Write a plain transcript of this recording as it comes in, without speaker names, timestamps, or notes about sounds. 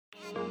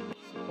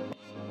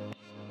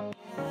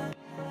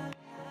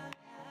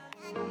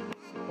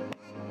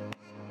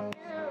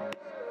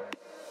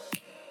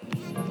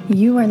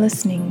You are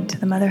listening to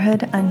the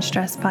Motherhood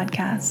Unstressed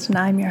podcast, and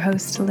I'm your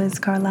host, Liz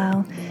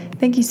Carlisle.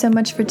 Thank you so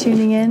much for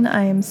tuning in.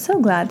 I am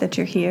so glad that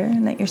you're here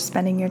and that you're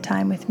spending your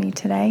time with me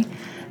today.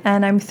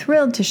 And I'm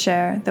thrilled to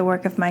share the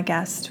work of my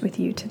guest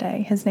with you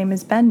today. His name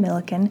is Ben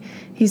Milliken.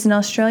 He's an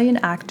Australian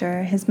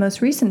actor. His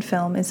most recent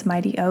film is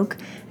Mighty Oak,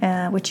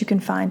 which you can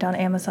find on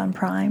Amazon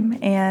Prime.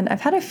 And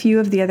I've had a few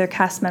of the other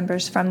cast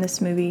members from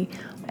this movie,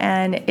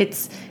 and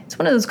it's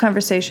one of those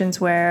conversations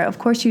where, of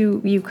course,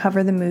 you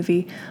cover the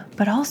movie,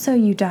 but also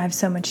you dive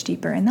so much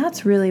deeper. And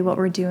that's really what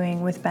we're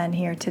doing with Ben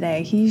here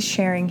today. He's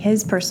sharing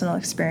his personal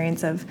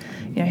experience of,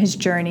 his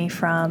journey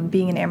from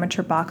being an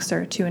amateur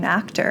boxer to an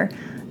actor,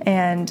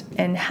 and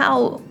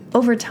how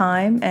over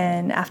time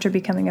and after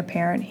becoming a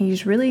parent,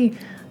 he's really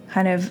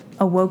kind of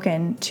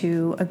awoken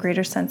to a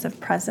greater sense of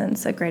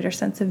presence, a greater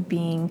sense of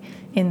being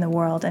in the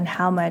world, and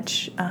how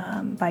much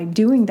by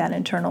doing that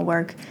internal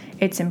work,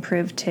 it's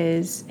improved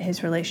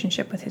his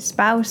relationship with his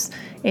spouse,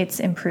 it's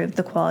improved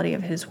the quality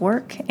of his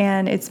work,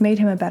 and it's made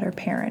him a better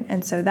parent.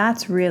 And so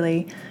that's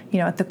really,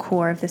 at the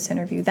core of this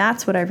interview.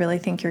 That's what I really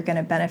think you're going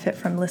to benefit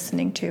from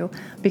listening to,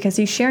 because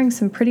he's sharing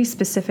some pretty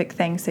specific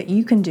things that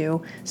you can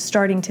do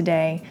starting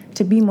today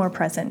to be more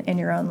present in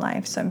your own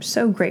life. So I'm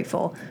so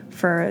grateful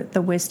for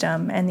the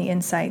wisdom and the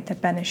insight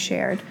that Ben has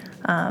shared.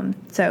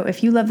 So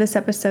if you love this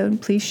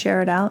episode, please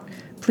share it out.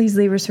 Please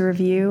leave us a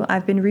review.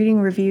 I've been reading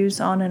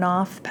reviews on and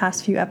off the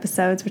past few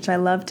episodes, which I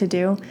love to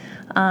do,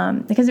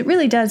 because it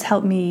really does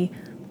help me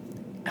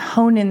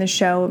hone in the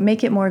show,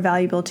 make it more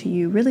valuable to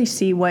you, really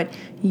see what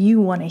you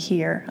want to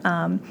hear.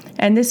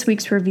 And this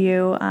week's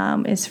review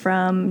is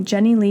from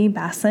Jenny Lee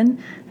Basson,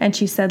 and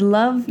she said,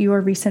 "Love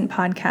your recent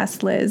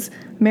podcast, Liz.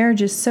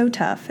 Marriage is so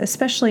tough,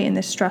 especially in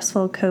this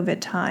stressful COVID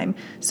time.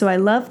 So I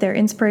love their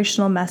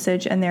inspirational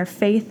message, and their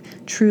faith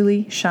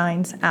truly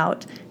shines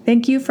out.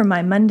 Thank you for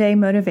my Monday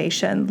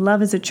motivation.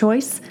 Love is a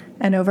choice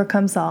and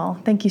overcomes all."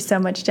 Thank you so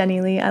much, Jenny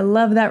Lee. I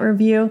love that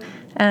review.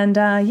 And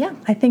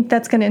I think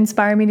that's going to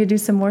inspire me to do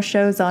some more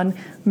shows on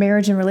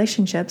marriage and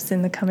relationships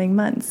in the coming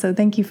months. So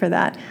thank you for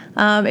that.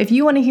 If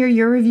you want to hear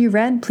your review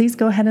read, please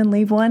go ahead and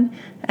leave one,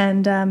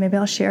 and maybe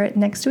I'll share it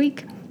next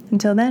week.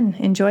 Until then,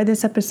 enjoy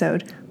this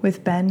episode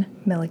with Ben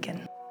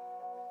Milliken.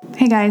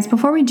 Hey guys,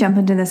 before we jump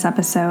into this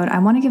episode, I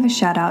want to give a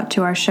shout out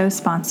to our show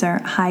sponsor,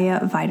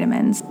 Hiya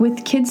Vitamins.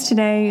 With kids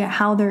today,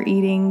 how they're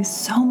eating,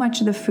 so much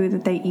of the food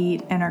that they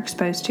eat and are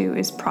exposed to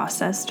is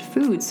processed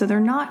food. So they're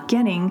not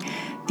getting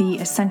the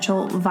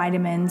essential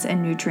vitamins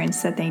and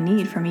nutrients that they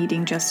need from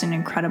eating just an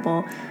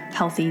incredible,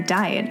 healthy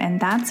diet. And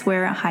that's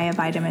where Hiya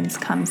Vitamins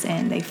comes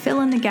in. They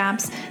fill in the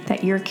gaps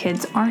that your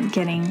kids aren't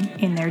getting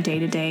in their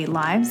day-to-day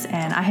lives.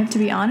 And I have to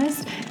be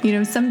honest,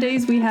 some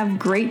days we have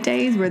great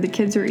days where the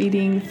kids are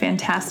eating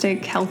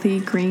fantastic, healthy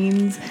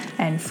greens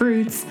and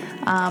fruits.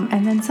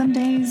 And then some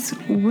days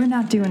we're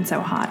not doing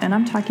so hot. And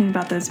I'm talking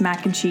about those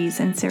mac and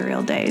cheese and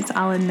cereal days,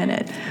 I'll admit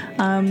it.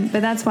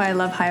 But that's why I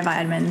love Hiya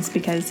Vitamins,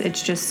 because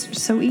it's just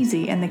so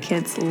easy and the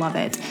kids love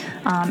it.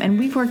 And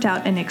we've worked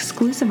out an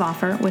exclusive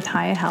offer with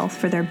Hiya Health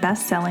for their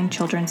best-selling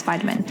children's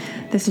vitamin.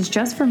 This is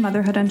just for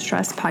Motherhood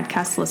Unstressed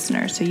podcast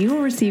listeners, so you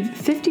will receive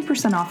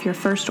 50% off your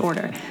first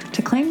order.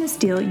 To claim this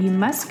deal, you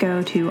must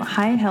go to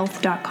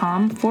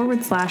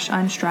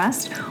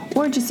hiyahealth.com/unstressed,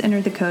 or just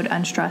enter the code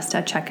unstressed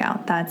at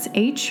checkout. That's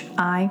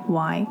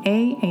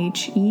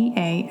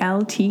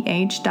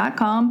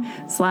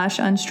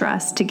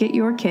hiyahealth.com/unstressed to get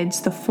your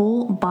kids the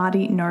full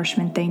body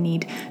nourishment they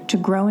need to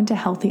grow into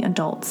healthy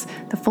adults.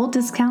 The full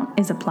discount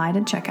is applied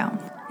at checkout.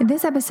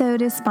 This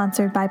episode is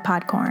sponsored by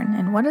Podcorn.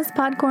 And what is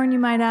Podcorn, you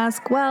might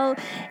ask? Well,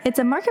 it's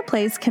a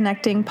marketplace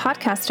connecting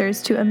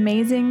podcasters to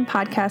amazing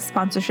podcast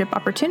sponsorship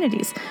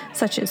opportunities,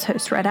 such as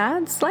host-read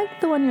ads,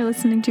 like the one you're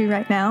listening to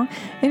right now,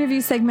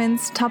 interview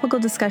segments, topical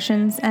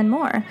discussions, and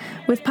more.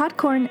 With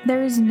Podcorn,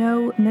 there is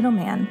no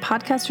middleman.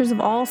 Podcasters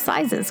of all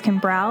sizes can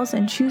browse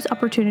and choose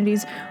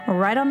opportunities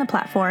right on the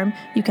platform.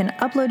 You can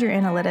upload your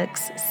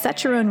analytics,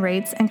 set your own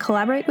rates, and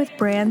collaborate with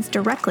brands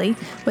directly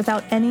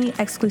without any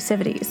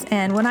exclusivities.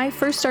 And when I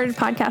first started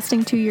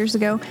podcasting 2 years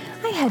ago,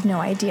 I had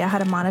no idea how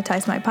to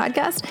monetize my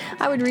podcast.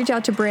 I would reach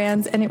out to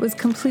brands and it was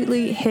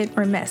completely hit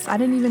or miss. I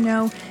didn't even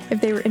know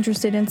if they were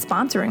interested in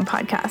sponsoring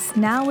podcasts.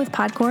 Now with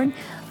Podcorn,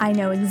 I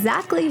know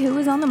exactly who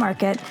is on the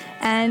market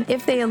and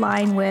if they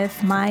align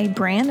with my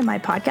brand and my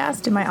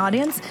podcast and my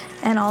audience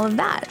and all of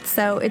that.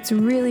 So it's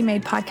really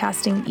made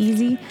podcasting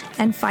easy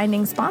and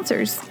finding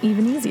sponsors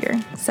even easier.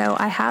 So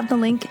I have the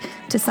link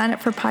to sign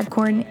up for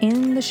Podcorn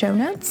in the show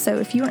notes. So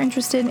if you are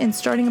interested in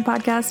starting a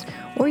podcast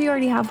or you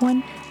already have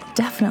one,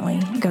 definitely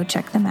go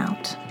check them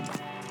out.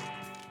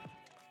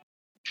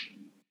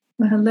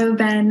 Well, hello,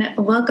 Ben.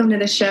 Welcome to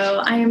the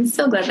show. I am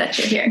so glad that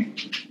you're here.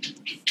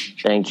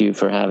 Thank you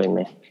for having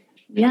me.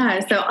 Yeah,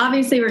 so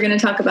obviously we're going to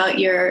talk about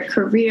your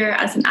career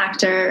as an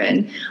actor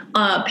and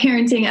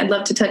parenting. I'd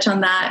love to touch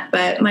on that.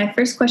 But my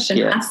first question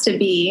has to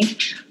be,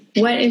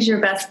 what is your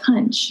best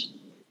punch?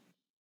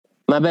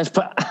 My best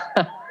punch?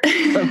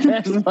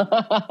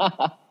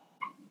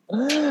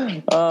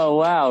 Oh,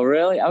 wow.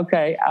 Really?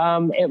 Okay.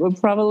 It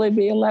would probably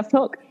be a left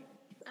hook.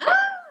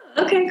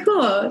 Okay,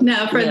 cool.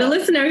 Now, for the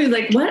listener who's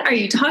like, what are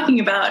you talking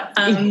about?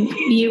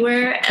 You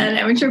were an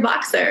amateur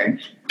boxer.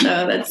 So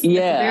that's a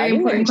very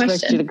important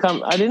question.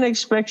 I didn't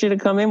expect you to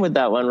come in with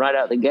that one right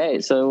out the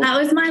gate. So that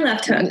was my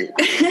left hook.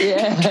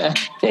 Yeah.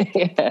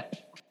 Yeah.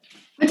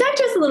 But talk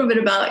to us a little bit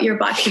about your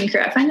boxing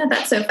career. I find that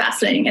that's so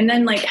fascinating. And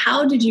then, like,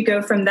 how did you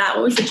go from that?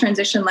 What was the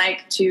transition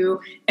like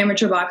to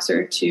amateur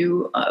boxer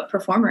to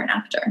performer and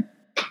actor?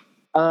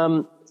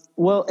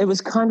 Well, it was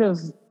kind of,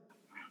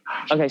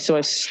 okay, so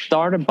I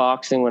started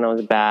boxing when I was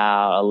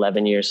about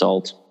 11 years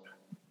old.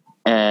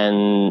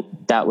 And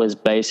that was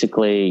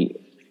basically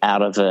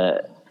out of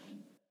a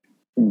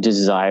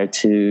desire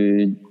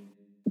to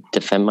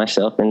defend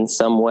myself in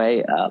some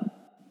way. I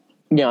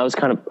was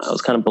kind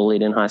of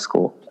bullied in high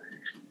school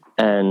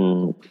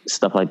and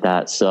stuff like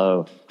that.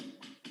 So,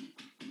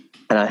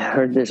 and I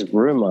heard this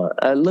rumor,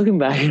 looking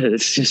back at it, it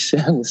just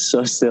sounds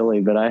so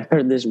silly, but I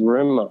heard this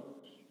rumor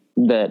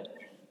that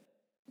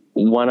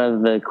one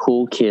of the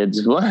cool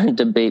kids wanted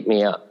to beat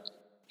me up.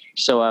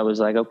 So I was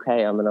like,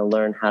 okay, I'm going to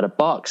learn how to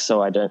box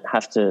so I don't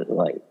have to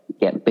like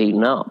get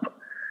beaten up.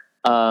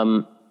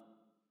 And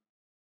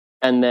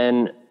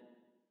then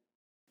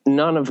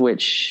none of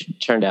which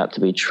turned out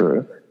to be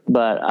true,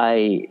 but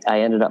I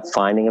ended up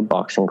finding a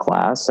boxing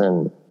class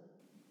and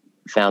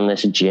found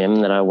this gym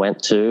that I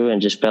went to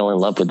and just fell in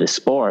love with this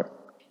sport,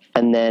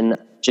 and then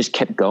just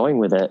kept going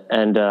with it.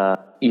 And,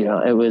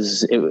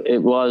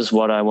 it was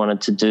what I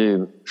wanted to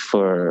do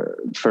for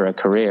a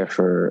career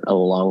for a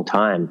long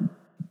time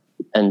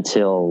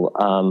until,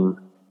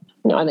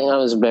 I think I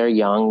was very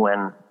young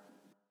when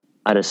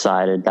I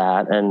decided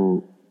that.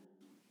 And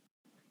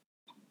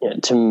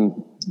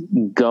to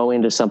go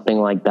into something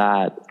like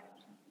that,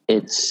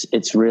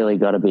 it's really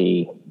got to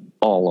be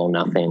all or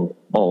nothing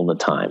all the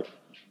time.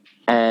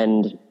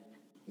 And,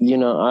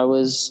 I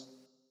was,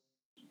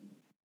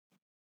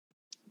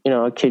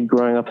 a kid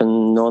growing up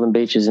in Northern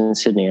Beaches in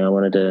Sydney. I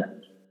wanted to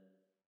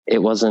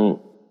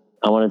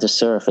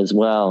surf as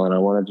well. And I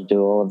wanted to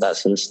do all of that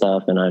sort of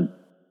stuff. And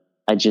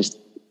I just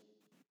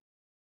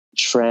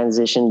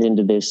transitioned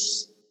into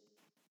this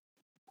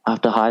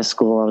after high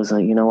school. I was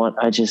like, you know what?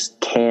 I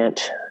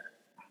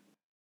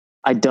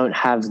don't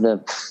have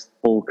the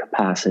full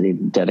capacity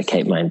to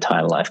dedicate my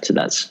entire life to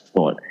that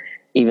sport,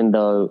 even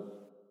though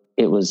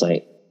it was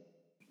like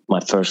my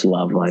first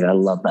love. Like I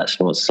love that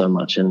sport so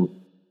much, and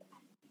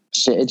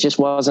it just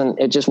wasn't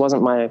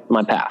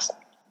my path.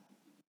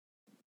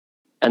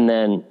 And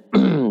then,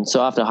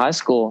 so after high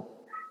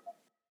school,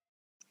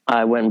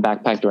 I went and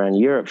backpacked around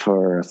Europe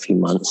for a few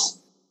months,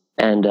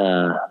 and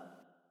I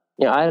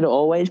had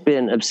always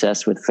been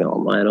obsessed with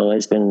film. I had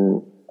always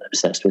been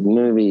obsessed with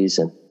movies,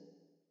 and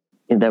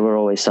there were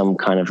always some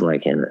kind of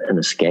like an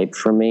escape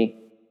for me.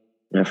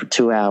 For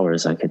 2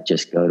 hours, I could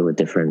just go to a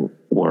different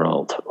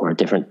world or a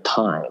different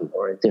time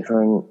or a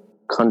different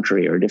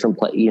country or a different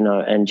place,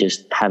 and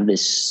just have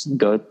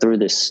go through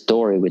this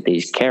story with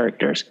these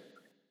characters.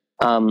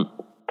 I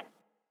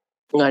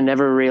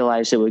never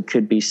realized it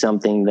could be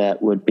something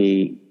that would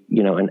be,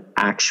 an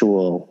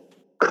actual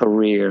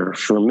career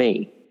for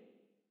me.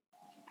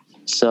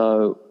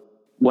 So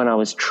when I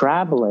was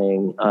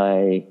traveling,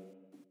 I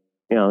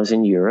was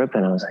in Europe,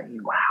 and I was like,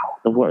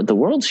 wow, the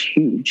world's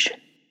huge.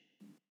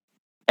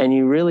 And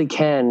you really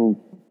can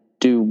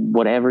do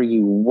whatever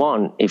you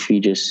want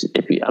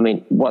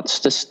what's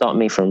to stop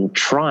me from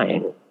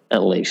trying,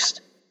 at least?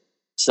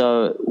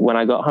 So when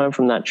I got home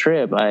from that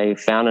trip, I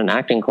found an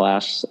acting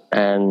class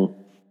and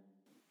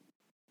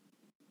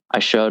I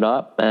showed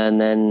up, and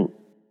then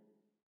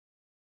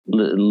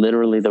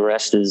literally the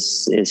rest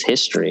is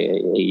history.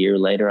 A year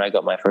later, I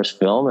got my first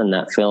film, and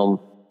that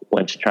film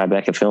went to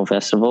Tribeca Film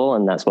Festival,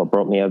 and that's what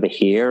brought me over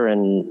here.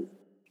 And,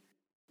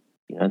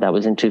 that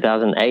was in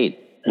 2008.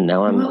 And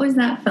now what was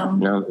that film?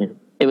 No,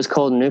 it was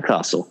called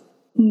Newcastle.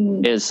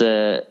 It's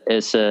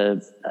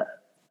a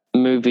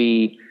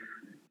movie.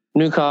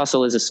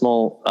 Newcastle is a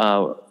small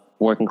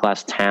working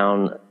class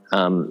town,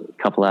 a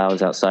couple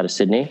hours outside of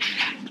Sydney,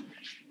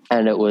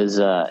 and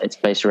it's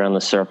based around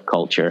the surf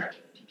culture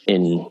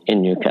in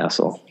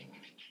Newcastle.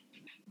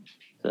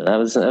 So that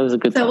was a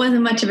good. So it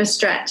wasn't much of a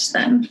stretch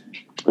then.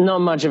 Not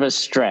much of a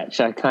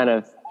stretch. I kind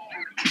of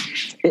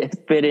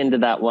fit into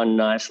that one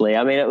nicely.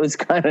 I mean, it was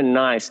kind of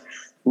nice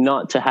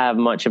not to have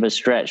much of a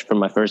stretch from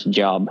my first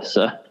job.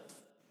 So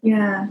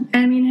yeah.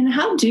 And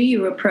how do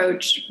you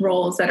approach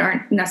roles that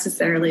aren't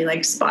necessarily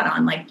like spot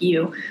on like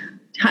you?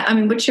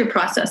 What's your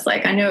process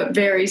like? I know it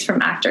varies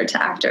from actor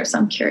to actor, so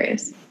I'm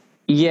curious.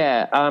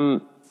 Yeah.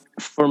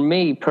 For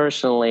me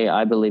personally,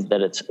 I believe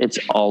that it's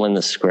all in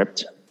the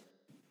script.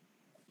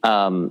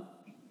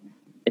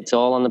 It's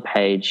all on the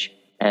page.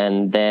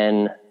 And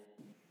then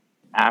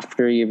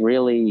after you've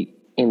really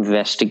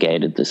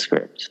investigated the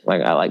script,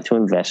 like I like to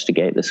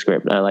investigate the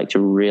script, and I like to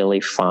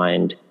really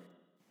find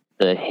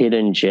the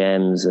hidden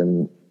gems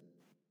and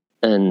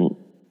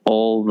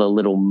all the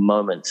little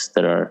moments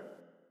that are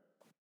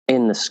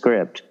in the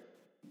script.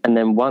 And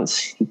then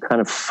once you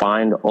kind of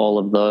find all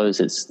of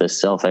those, it's the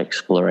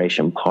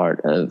self-exploration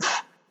part of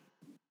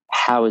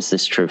how is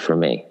this true for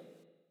me?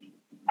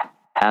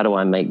 how do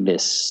I make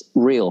this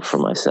real for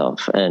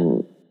myself?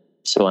 And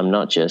so I'm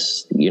not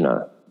just,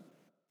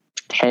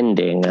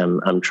 pretending.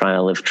 I'm trying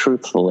to live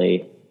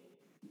truthfully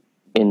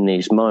in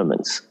these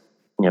moments.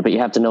 But you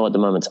have to know what the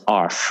moments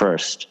are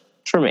first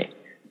for me.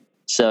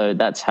 So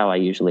that's how I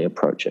usually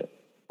approach it.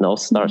 It all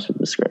starts with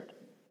the script.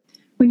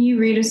 When you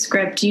read a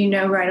script, do you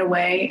know right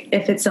away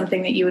if it's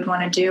something that you would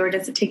want to do, or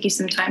does it take you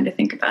some time to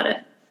think about it?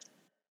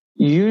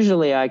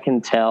 Usually I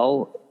can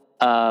tell.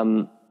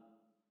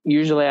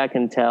 Usually I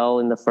can tell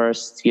in the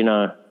first,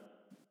 kind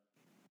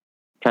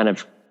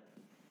of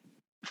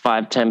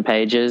 5-10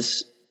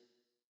 pages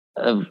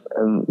of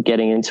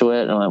getting into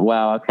it. And I'm like,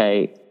 wow,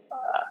 okay,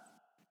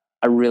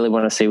 I really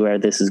want to see where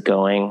this is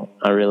going.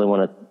 I really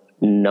want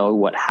to know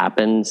what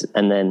happens.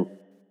 And then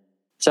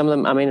some of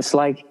them, I mean, it's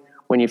like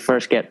when you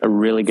first get a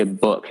really good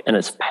book and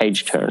it's a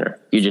page turner,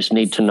 you just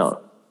need to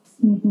know.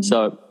 Mm-hmm.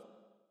 So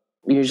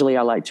usually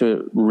I like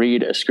to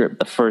read a script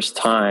the first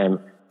time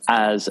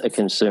as a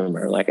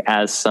consumer, like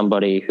as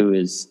somebody who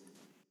is,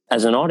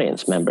 as an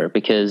audience member,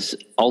 because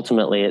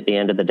ultimately at the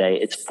end of the day,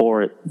 it's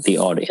for the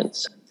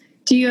audience.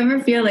 Do you ever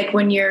feel like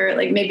when you're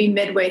like maybe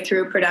midway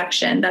through a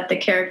production that the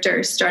character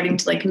is starting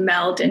to like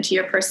meld into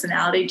your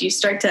personality? Do you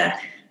start to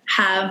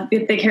have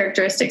the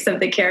characteristics of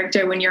the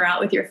character when you're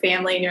out with your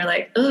family and you're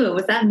like, oh,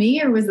 was that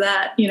me or was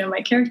that,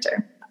 my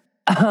character?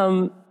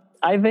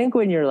 I think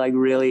when you're like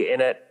really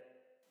in it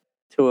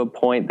to a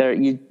point there,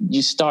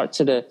 you start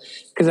to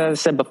because as I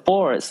said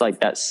before, it's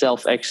like that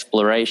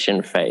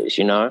self-exploration phase,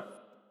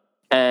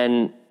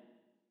 and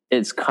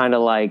it's kind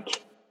of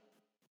like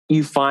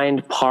you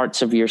find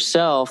parts of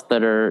yourself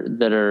that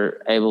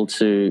are able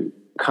to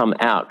come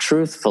out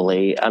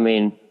truthfully. I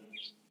mean,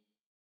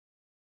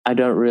 I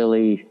don't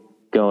really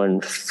go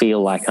and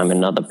feel like I'm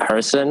another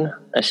person.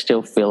 I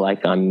still feel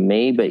like I'm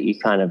me, but you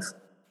kind of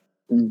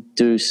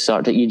do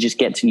start to, you just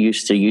get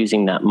used to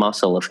using that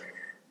muscle of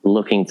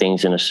looking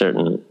things in a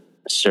certain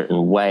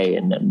way.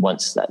 And then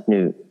once that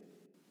new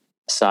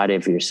side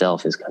of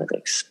yourself is kind of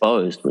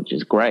exposed, which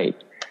is great,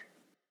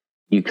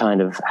 you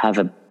kind of have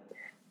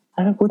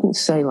I wouldn't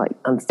say like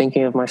I'm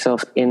thinking of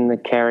myself in the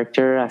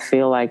character. I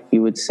feel like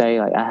you would say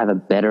like I have a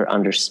better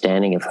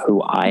understanding of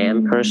who I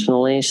am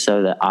personally,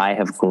 so that I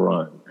have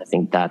grown. I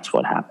think that's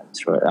what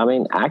happens. Right? I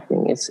mean,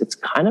 acting, it's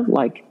kind of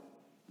like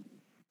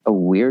a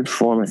weird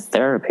form of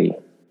therapy.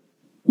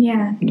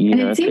 Yeah. And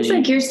it seems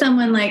like you're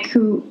someone like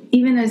who,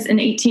 even as an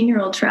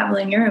 18-year-old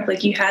traveling Europe,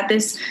 like you had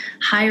this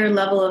higher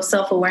level of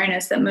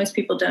self-awareness that most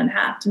people don't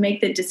have to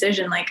make the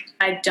decision. Like,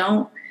 I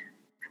don't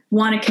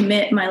want to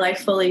commit my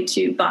life fully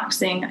to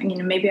boxing.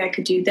 Maybe I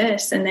could do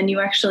this. And then you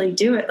actually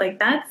do it. Like,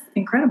 that's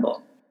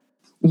incredible.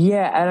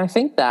 Yeah. And I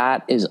think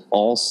that is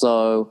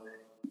also,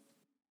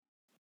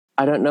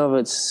 I don't know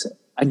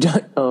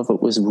if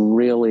it was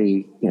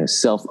really,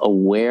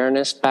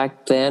 self-awareness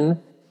back then.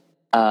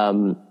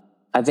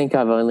 I think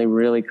I've only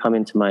really come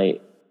into my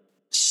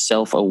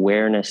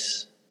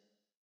self-awareness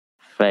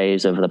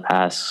phase over the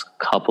past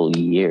couple of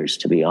years,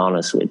 to be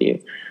honest with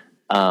you,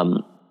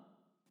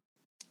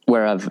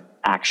 where I've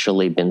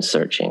actually been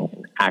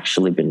searching,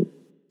 actually been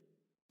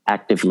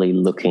actively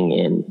looking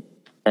in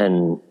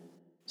and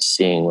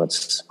seeing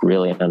what's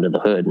really under the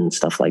hood and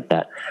stuff like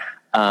that.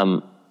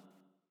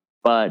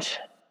 But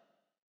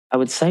I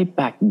would say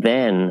back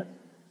then,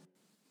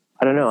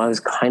 I don't know, I was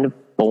kind of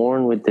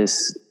born with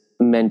this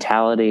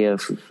mentality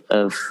of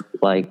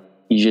like,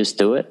 you just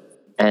do it.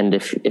 And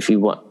if you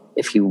want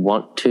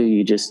to,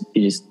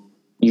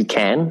 you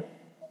can,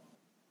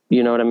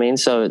 you know what I mean?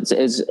 So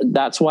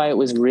that's why it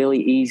was really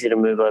easy to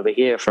move over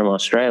here from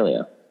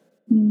Australia,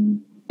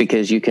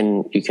 because you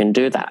can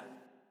do that.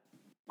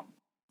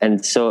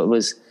 And so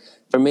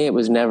for me, it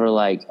was never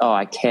like, oh,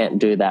 I can't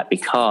do that,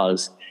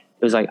 because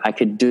it was like, I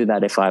could do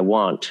that if I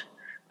want.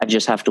 I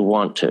just have to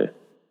want to.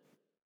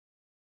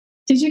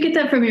 Did you get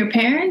that from your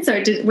parents,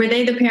 or were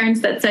they the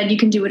parents that said you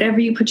can do whatever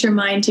you put your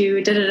mind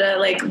to?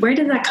 Like, where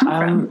did that come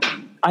from?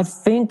 I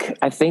think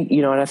and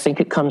I think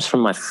it comes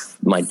from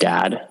my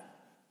dad,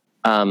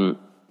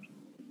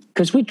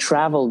 because we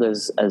traveled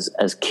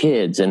as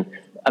kids, and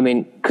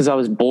because I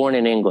was born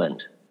in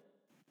England,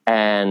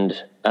 and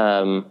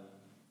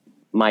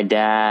my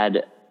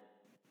dad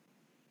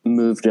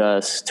moved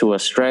us to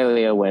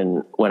Australia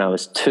when I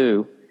was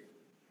 2,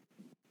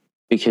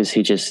 because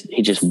he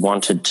just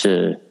wanted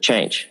to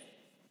change.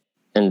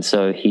 And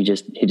so he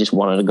just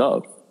wanted to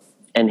go.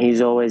 And he's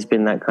always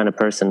been that kind of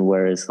person,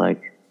 whereas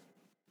like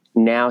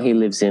now he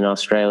lives in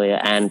Australia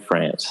and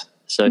France.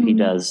 So he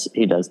does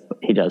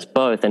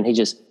both, and he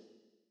just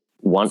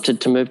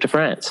wanted to move to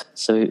France.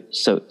 So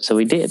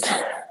he did.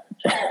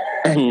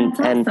 and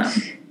awesome. And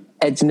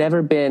it's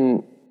never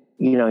been,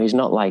 he's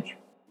not like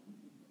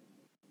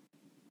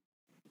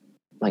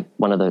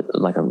one of a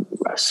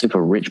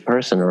super rich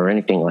person or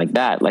anything like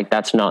that. Like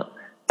that's not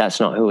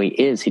who he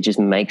is. He just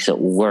makes it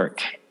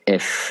work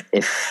if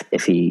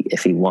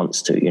he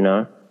wants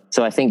to,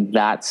 So I think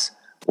that's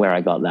where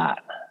I got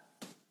that.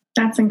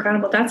 That's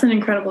incredible. That's an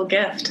incredible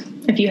gift,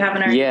 if you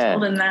haven't already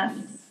told him that.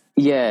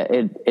 Yeah,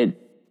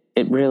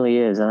 it really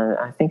is.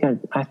 I think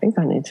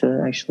I need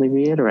to actually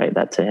reiterate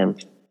that to him.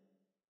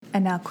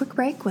 And now, quick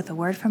break with a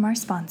word from our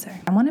sponsor.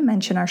 I want to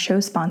mention our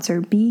show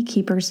sponsor,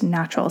 Beekeepers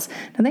Naturals.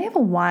 Now, they have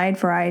a wide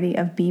variety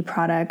of bee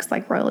products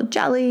like royal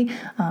jelly,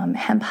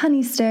 hemp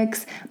honey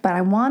sticks, but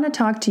I want to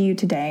talk to you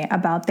today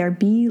about their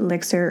Bee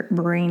Elixir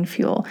Brain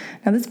Fuel.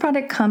 Now, this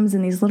product comes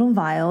in these little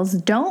vials.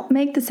 Don't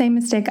make the same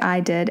mistake I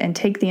did and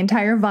take the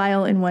entire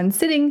vial in one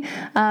sitting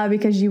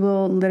because you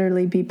will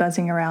literally be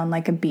buzzing around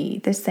like a bee.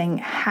 This thing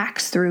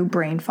hacks through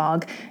brain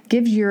fog,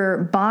 gives your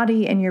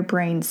body and your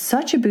brain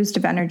such a boost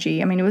of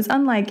energy. I mean, it was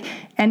unlike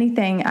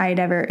anything I'd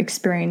ever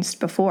experienced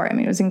before. I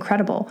mean, it was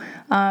incredible.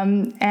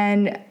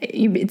 And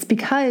it's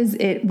because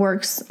it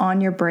works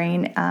on your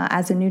brain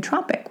as a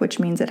nootropic, which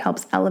means it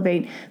helps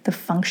elevate the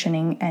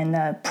functioning and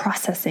the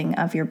processing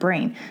of your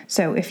brain.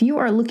 So if you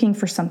are looking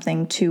for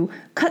something to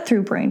cut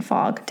through brain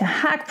fog, to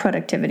hack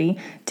productivity,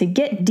 to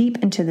get deep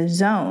into the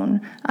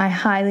zone, I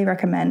highly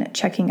recommend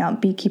checking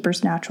out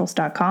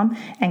beekeepersnaturals.com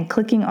and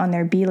clicking on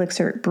their Bee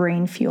Elixir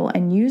Brain Fuel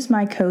and use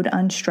my code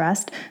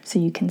UNSTRESSED so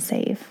you can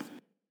save.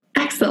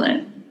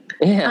 Excellent.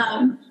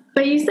 Yeah.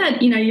 But you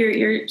said,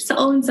 your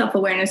own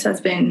self-awareness has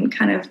been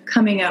kind of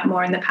coming up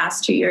more in the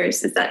past 2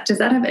 years. Does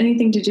that have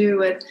anything to do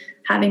with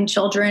having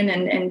children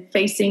and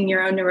facing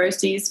your own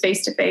neuroses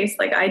face to face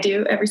like I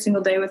do every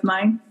single day with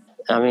mine?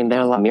 I mean,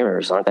 they're like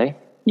mirrors, aren't they?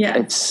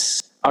 Yeah.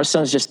 Our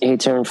son's he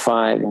turned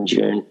 5 in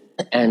June,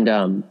 and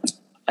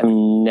I've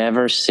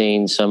never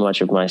seen so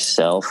much of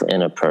myself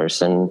in a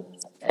person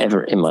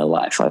ever in my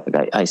life.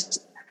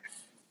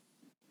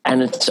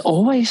 And it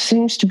always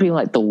seems to be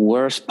like the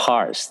worst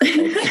parts that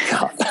they pick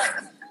up.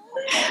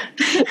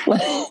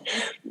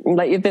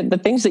 like the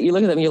things that you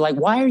look at them, you're like,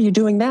 why are you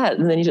doing that?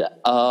 And then you say,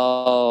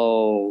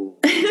 oh,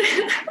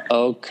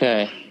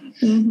 okay.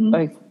 Mm-hmm.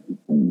 Like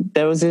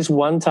there was this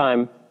one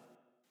time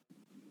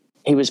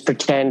he was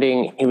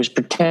pretending he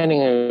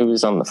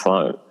was on the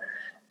phone.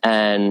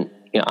 And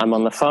I'm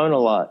on the phone a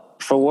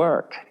lot for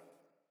work.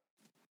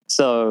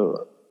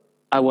 So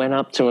I went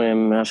up to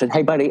him and I said,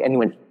 hey buddy, and he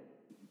went,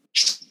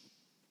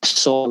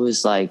 so it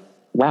was like,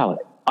 wow,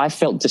 I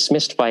felt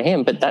dismissed by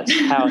him, but that's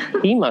how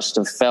he must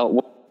have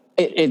felt.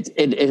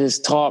 It has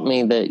taught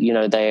me that,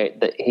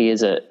 that he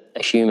is a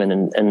human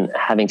and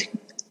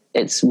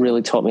it's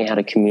really taught me how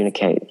to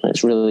communicate. And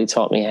it's really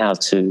taught me how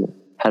to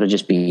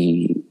just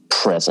be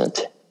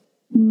present.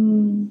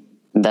 Mm.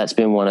 That's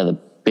been one of the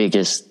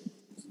biggest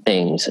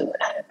things,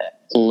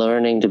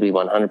 learning to be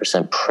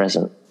 100%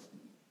 present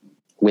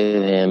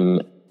with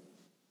him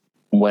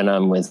when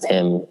I'm with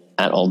him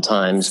at all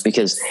times,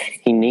 because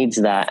he needs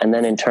that. And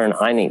then in turn,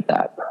 I need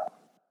that.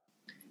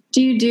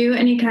 Do you do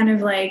any kind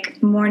of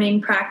like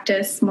morning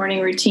practice,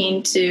 morning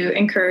routine to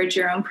encourage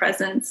your own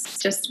presence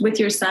just with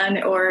your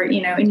son or,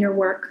 in your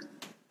work?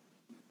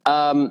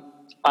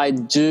 I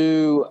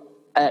do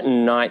at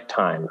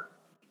nighttime,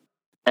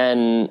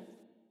 and,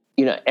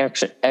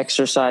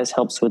 exercise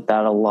helps with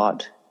that a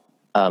lot.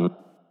 I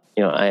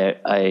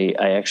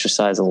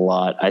exercise a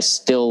lot. I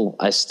still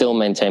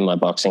maintain my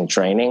boxing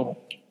training,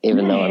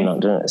 even though I'm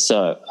not doing it.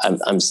 So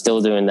I'm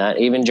still doing that.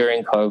 Even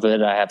during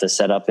COVID, I have to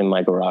set up in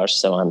my garage.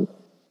 So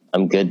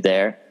I'm good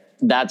there.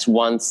 That's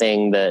one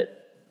thing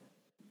that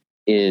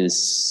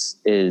is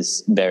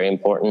very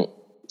important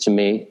to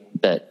me,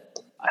 that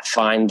I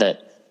find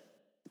that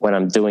when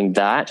I'm doing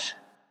that,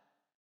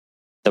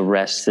 the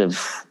rest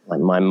of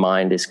my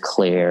mind is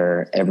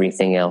clear.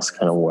 Everything else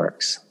kind of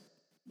works.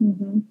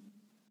 Mm-hmm.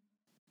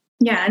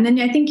 Yeah. And then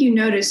I think you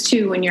notice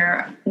too, when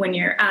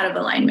you're out of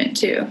alignment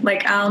too,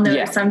 like I'll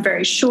notice I'm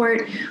very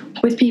short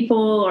with people,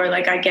 or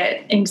like I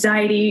get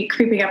anxiety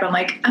creeping up. I'm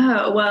like,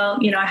 oh, well,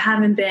 I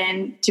haven't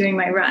been doing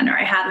my run, or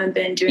I haven't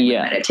been doing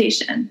my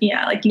meditation.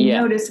 Yeah. Like you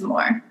notice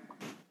more.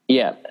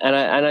 Yeah. And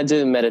I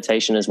do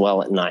meditation as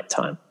well at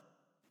nighttime.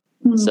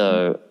 Mm-hmm.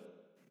 So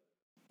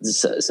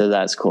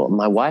that's cool.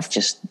 My wife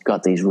just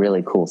got these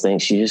really cool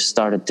things. She just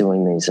started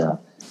doing these,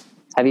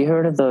 have you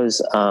heard of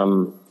those,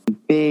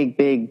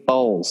 big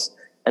bowls,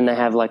 and they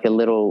have like a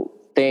little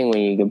thing where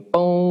you go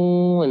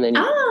boom, and then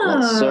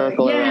you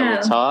circle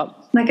around the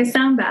top, like a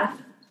sound bath.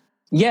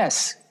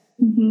 Yes.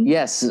 Mm-hmm.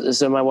 Yes.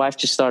 So my wife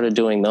just started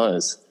doing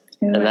those.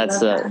 And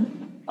that's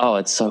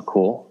it's so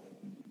cool.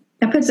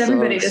 That puts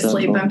everybody to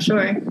sleep, cool. I'm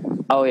sure.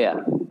 Oh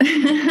yeah.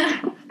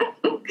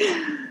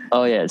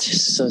 Oh yeah, it's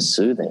just so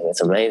soothing.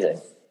 It's amazing.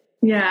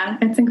 Yeah,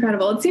 it's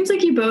incredible. It seems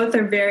like you both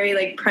are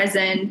very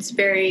present,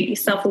 very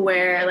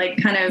self-aware,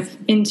 kind of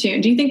in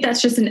tune. Do you think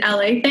that's just an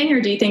LA thing,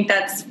 or do you think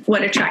that's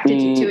what attracted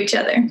you to each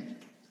other?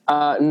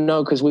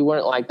 No, because we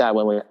weren't like that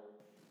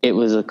it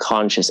was a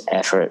conscious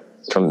effort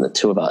from the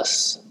two of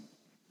us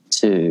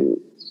to,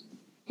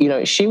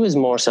 she was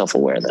more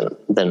self-aware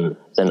than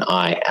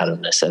I, out of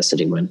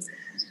necessity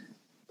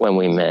when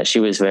we met.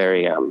 She was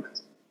very,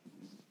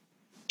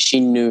 she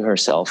knew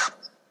herself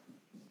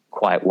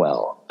quite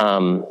well.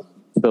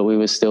 But we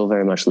were still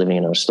very much living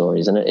in our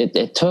stories. And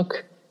it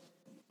took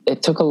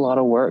a lot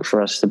of work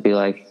for us to be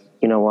like,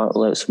 you know what,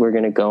 we're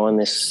going to go on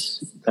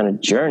this kind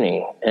of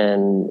journey.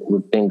 And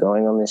we've been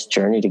going on this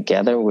journey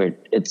together where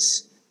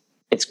it's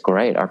it's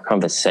great. Our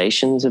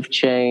conversations have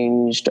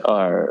changed.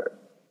 Our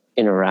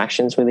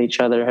interactions with each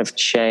other have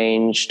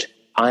changed.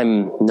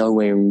 I'm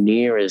nowhere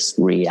near as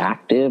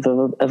reactive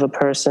of a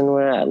person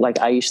where, like,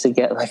 I used to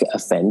get like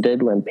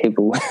offended when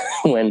people,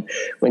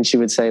 when she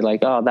would say like,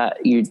 oh,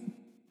 that you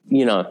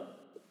know,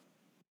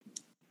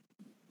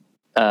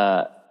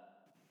 why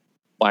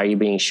are you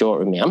being short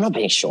with me? I'm not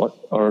being short,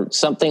 or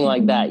something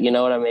like that. You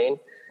know what I mean?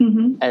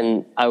 Mm-hmm.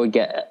 And I would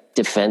get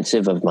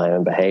defensive of my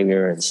own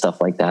behavior and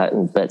stuff like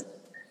that. But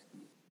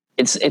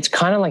it's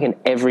kind of like an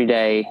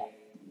everyday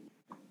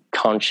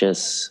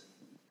conscious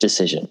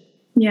decision.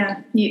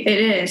 Yeah, it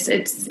is.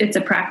 It's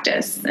a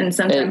practice, and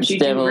sometimes you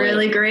do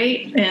really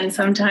great, and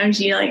sometimes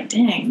you're like,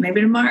 dang,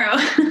 maybe tomorrow.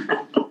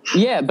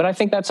 Yeah, but I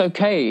think that's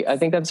okay. I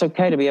think that's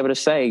okay to be able to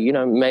say, you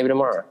know, maybe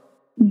tomorrow.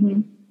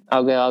 Mm-hmm.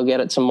 I'll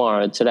get it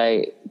tomorrow.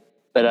 Today,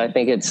 but I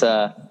think it's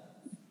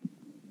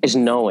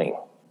knowing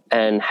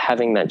and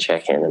having that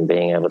check-in and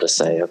being able to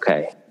say,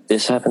 okay,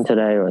 this happened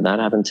today or that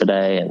happened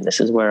today, and this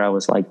is where I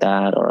was like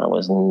that, or I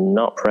was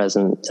not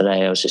present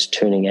today. I was just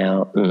tuning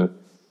out, and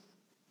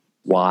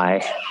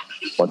why?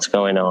 What's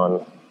going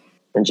on?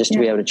 And just to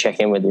be able to check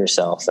in with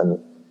yourself.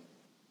 And,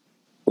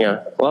 you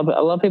know, a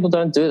lot of people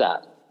don't do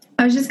that.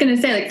 I was just going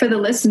to say, like, for the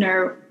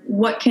listener,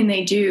 what can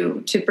they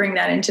do to bring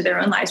that into their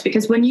own lives?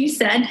 Because when you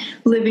said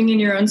living in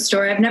your own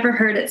story, I've never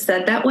heard it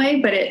said that way,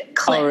 but it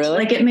clicked. Oh, really?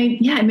 Like it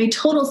made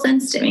total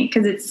sense to me,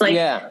 because it's like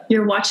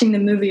you're watching the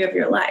movie of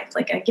your life.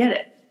 Like, I get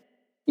it.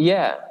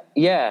 Yeah.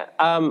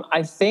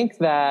 I think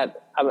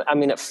that, I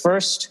mean, it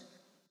first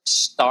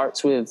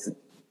starts with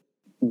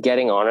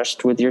getting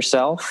honest with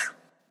yourself,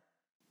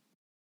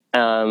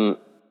 and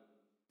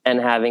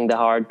having the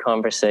hard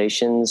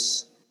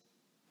conversations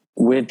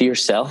with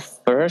yourself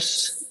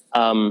first.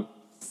 And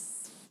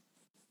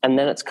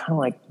then it's kind of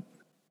like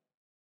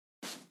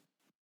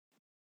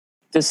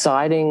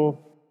deciding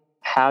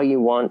how you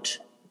want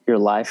your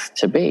life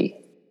to be.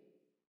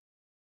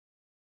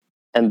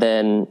 And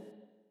then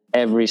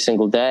every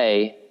single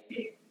day,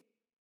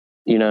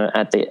 you know,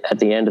 at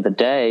the end of the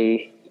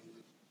day,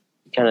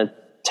 kind of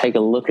take a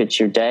look at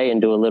your day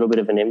and do a little bit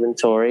of an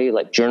inventory.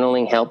 Like,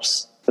 journaling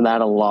helps for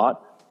that a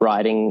lot.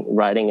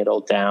 Writing it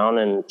all down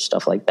and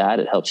stuff like that.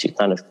 It helps you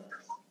kind of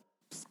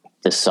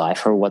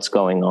decipher what's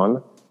going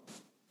on.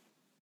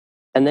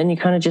 And then you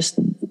kind of just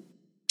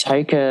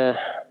take a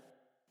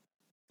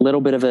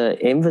little bit of an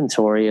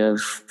inventory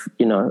of,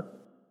 you know,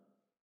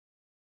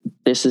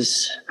 this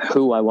is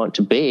who I want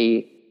to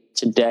be.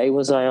 Today,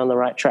 was I on the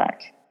right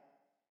track?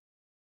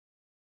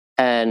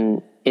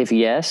 And if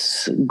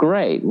yes,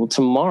 great. Well,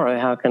 tomorrow,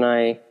 how can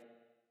I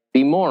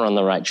be more on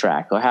the right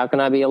track? Or how can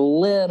I be a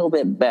little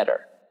bit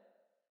better?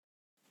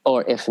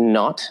 Or if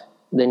not,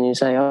 then you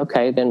say,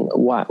 okay, then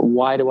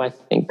why do I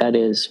think that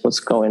is?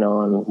 What's going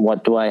on?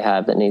 What do I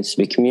have that needs to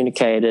be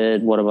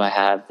communicated? What do I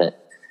have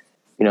that,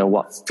 you know,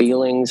 what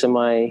feelings am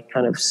I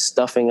kind of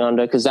stuffing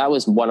under? Because that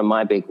was one of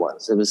my big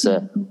ones. It was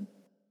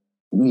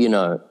you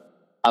know,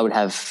 I would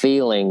have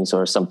feelings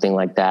or something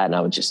like that, and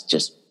I would just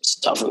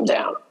stuff them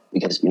down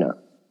because, you know,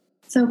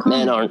 so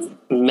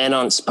men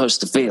aren't supposed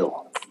to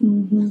feel.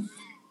 Mm-hmm.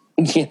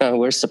 You know,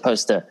 we're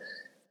supposed to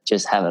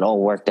just have it all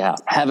worked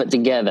out, have it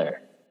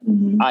together.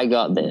 Mm-hmm. I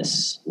got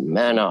this,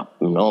 man up,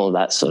 and all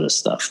that sort of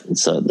stuff. And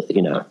so,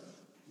 you know,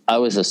 I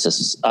was a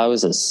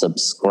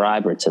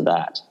subscriber to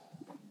that,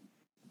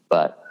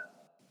 but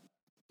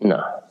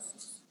no.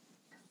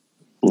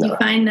 You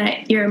find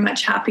that you're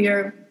much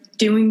happier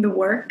doing the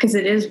work, because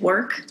it is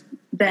work,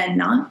 than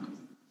not?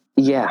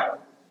 Yeah.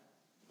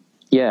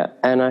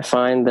 And I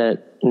find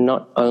that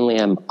not only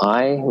am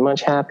I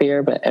much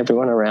happier, but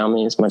everyone around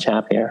me is much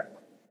happier.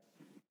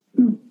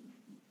 You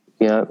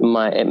know,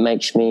 it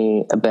makes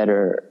me a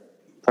better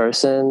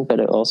person, but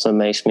it also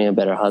makes me a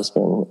better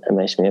husband. It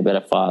makes me a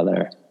better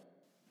father.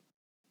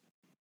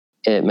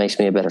 It makes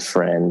me a better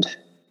friend.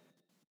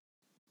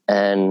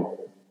 And,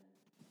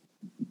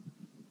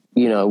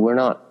 you know, we're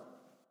not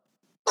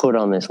put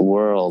on this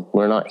world.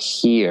 We're not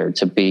here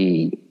to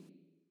be,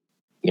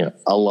 you know,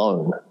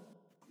 alone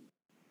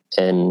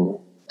and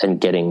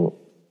getting,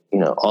 you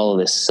know, all of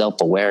this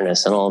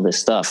self-awareness and all of this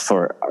stuff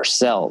for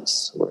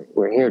ourselves.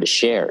 We're here to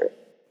share it.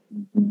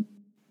 Mm-hmm.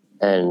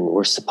 And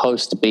we're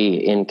supposed to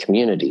be in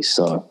community.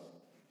 So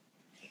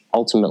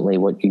ultimately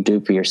what you do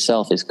for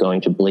yourself is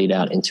going to bleed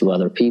out into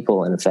other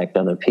people and affect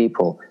other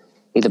people,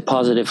 either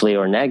positively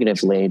or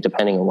negatively,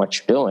 depending on what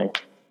you're doing.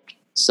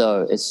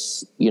 So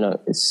it's, you know,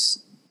 it's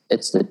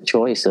the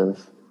choice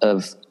of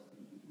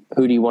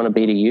who do you want to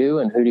be to you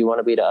and who do you want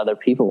to be to other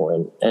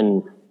people,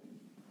 and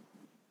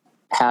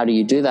how do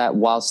you do that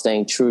while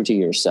staying true to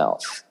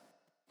yourself?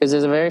 Because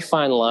there's a very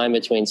fine line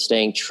between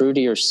staying true to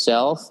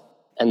yourself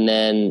and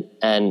then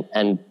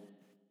and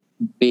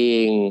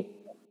being,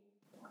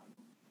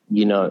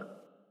 you know,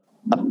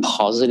 a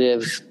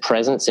positive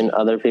presence in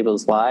other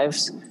people's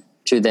lives,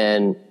 to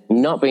then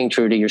not being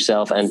true to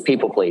yourself and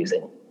people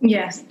pleasing.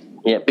 Yes.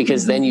 Yeah,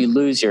 because then you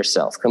lose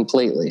yourself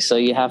completely. So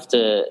you have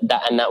to,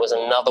 and that was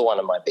another one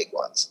of my big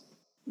ones.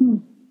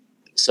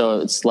 So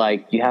it's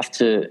like you have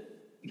to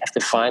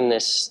find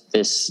this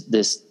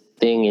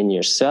thing in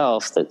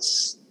yourself that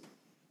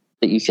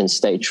you can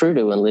stay true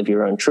to and live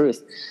your own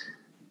truth,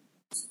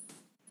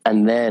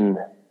 and then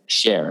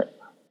share it.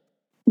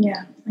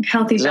 Yeah, like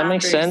healthy Does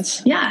boundaries. Does that make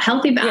sense? Yeah,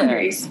 healthy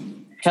boundaries. Yeah.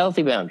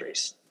 Healthy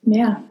boundaries.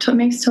 Yeah, it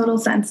makes total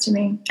sense to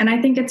me. And I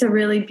think it's a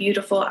really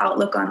beautiful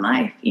outlook on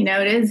life. You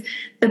know, it is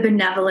the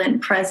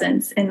benevolent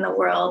presence in the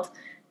world.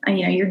 And,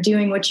 you know, you're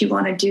doing what you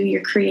want to do,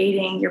 you're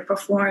creating, you're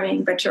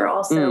performing, but you're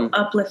also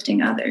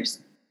uplifting others.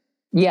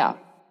 Yeah.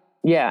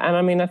 Yeah. And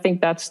I mean, I think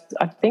that's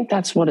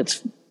what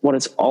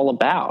it's all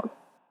about.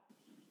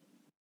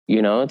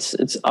 You know,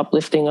 it's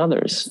uplifting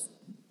others.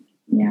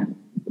 Yeah.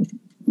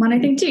 Well, I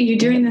think too, you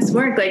doing this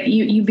work, like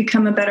you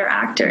become a better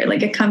actor.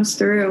 Like it comes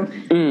through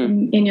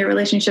in your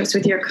relationships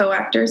with your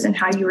co-actors and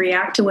how you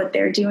react to what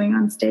they're doing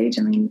on stage.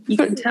 I mean, you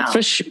can tell.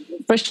 For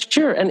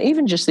sure. And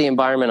even just the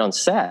environment on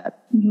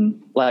set,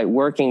 like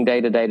working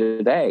day to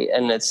day.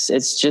 And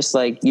it's just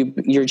like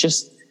you're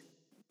just,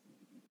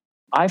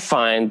 I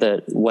find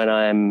that when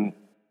I'm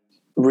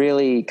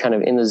really kind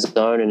of in the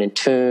zone and in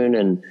tune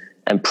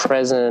and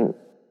present,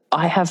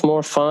 I have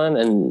more fun,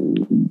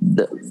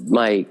 and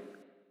my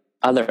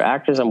other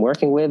actors I'm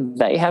working with,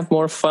 they have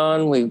more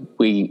fun.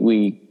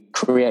 We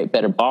create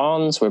better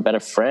bonds. We're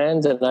better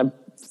friends, and I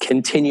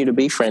continue to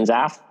be friends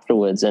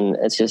afterwards. And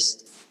it's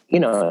just, you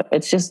know,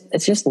 it's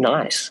just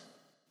nice.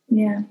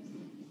 Yeah,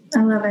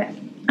 I love it.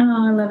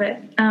 Oh, I love it.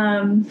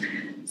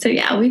 So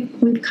yeah,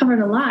 we've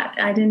covered a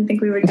lot. I didn't think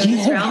we would go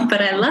this route,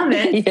 but I love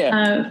it.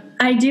 Yeah.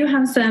 I do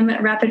have some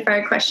rapid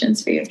fire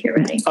questions for you if you're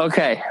ready.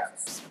 Okay.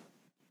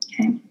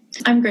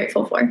 I'm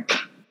grateful for.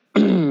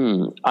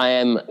 I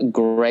am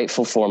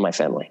grateful for my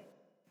family.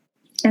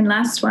 And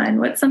last one,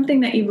 what's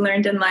something that you've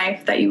learned in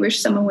life that you wish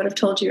someone would have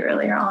told you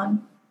earlier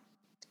on?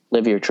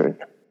 Live your truth.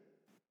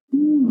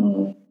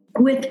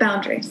 With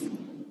boundaries.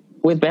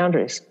 With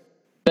boundaries.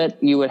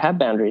 But you would have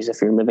boundaries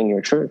if you're living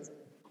your truth.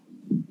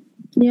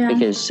 Yeah.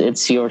 Because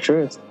it's your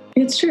truth.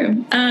 It's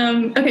true.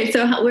 Okay,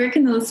 so where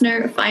can the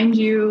listener find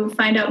you,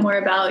 find out more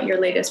about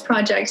your latest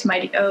project,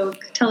 Mighty Oak?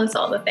 Tell us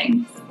all the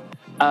things.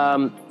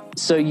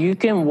 So you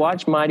can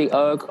watch Mighty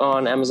Oak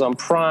on Amazon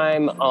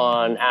Prime,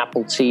 on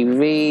Apple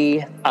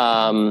TV,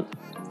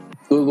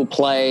 Google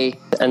Play,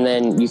 and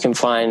then you can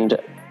find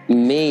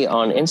me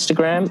on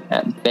Instagram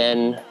at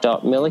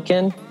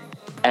ben.milliken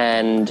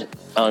and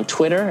on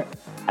Twitter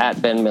at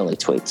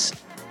benmillitweets.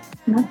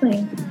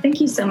 Lovely. Thank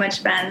you so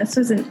much, Ben. This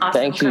was an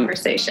awesome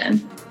conversation.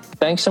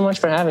 Thanks so much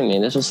for having me.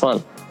 This was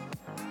fun.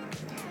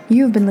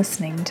 You have been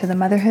listening to the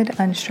Motherhood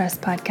Unstressed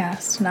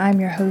podcast, and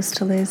I'm your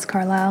host, Liz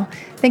Carlisle.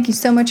 Thank you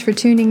so much for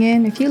tuning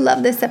in. If you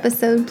love this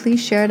episode,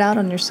 please share it out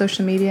on your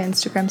social media,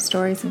 Instagram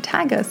stories, and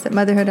tag us at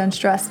Motherhood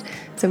Unstressed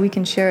so we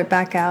can share it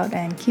back out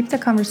and keep the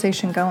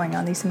conversation going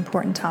on these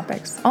important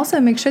topics. Also,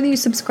 make sure that you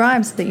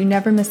subscribe so that you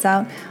never miss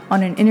out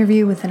on an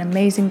interview with an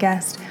amazing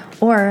guest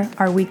or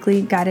our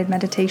weekly guided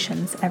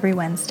meditations every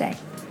Wednesday.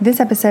 This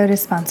episode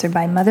is sponsored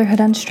by Motherhood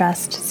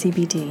Unstressed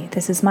CBD.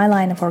 This is my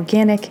line of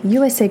organic,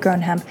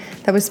 USA-grown hemp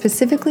that was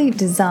specifically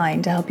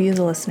designed to help you,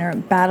 the listener,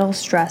 battle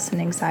stress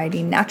and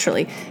anxiety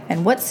naturally.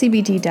 And what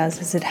CBD does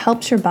is it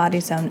helps your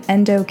body's own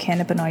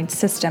endocannabinoid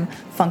system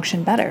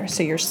function better.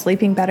 So you're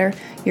sleeping better,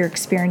 you're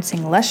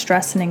experiencing less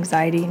stress and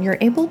anxiety, and you're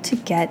able to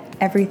get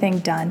everything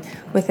done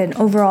with an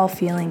overall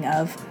feeling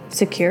of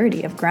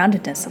security, of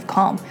groundedness, of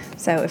calm.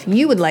 So if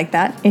you would like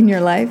that in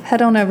your life,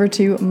 head on over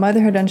to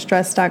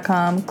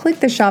motherhoodunstressed.com, click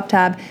the shop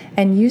tab,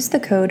 and use the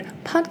code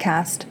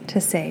podcast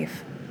to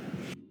save.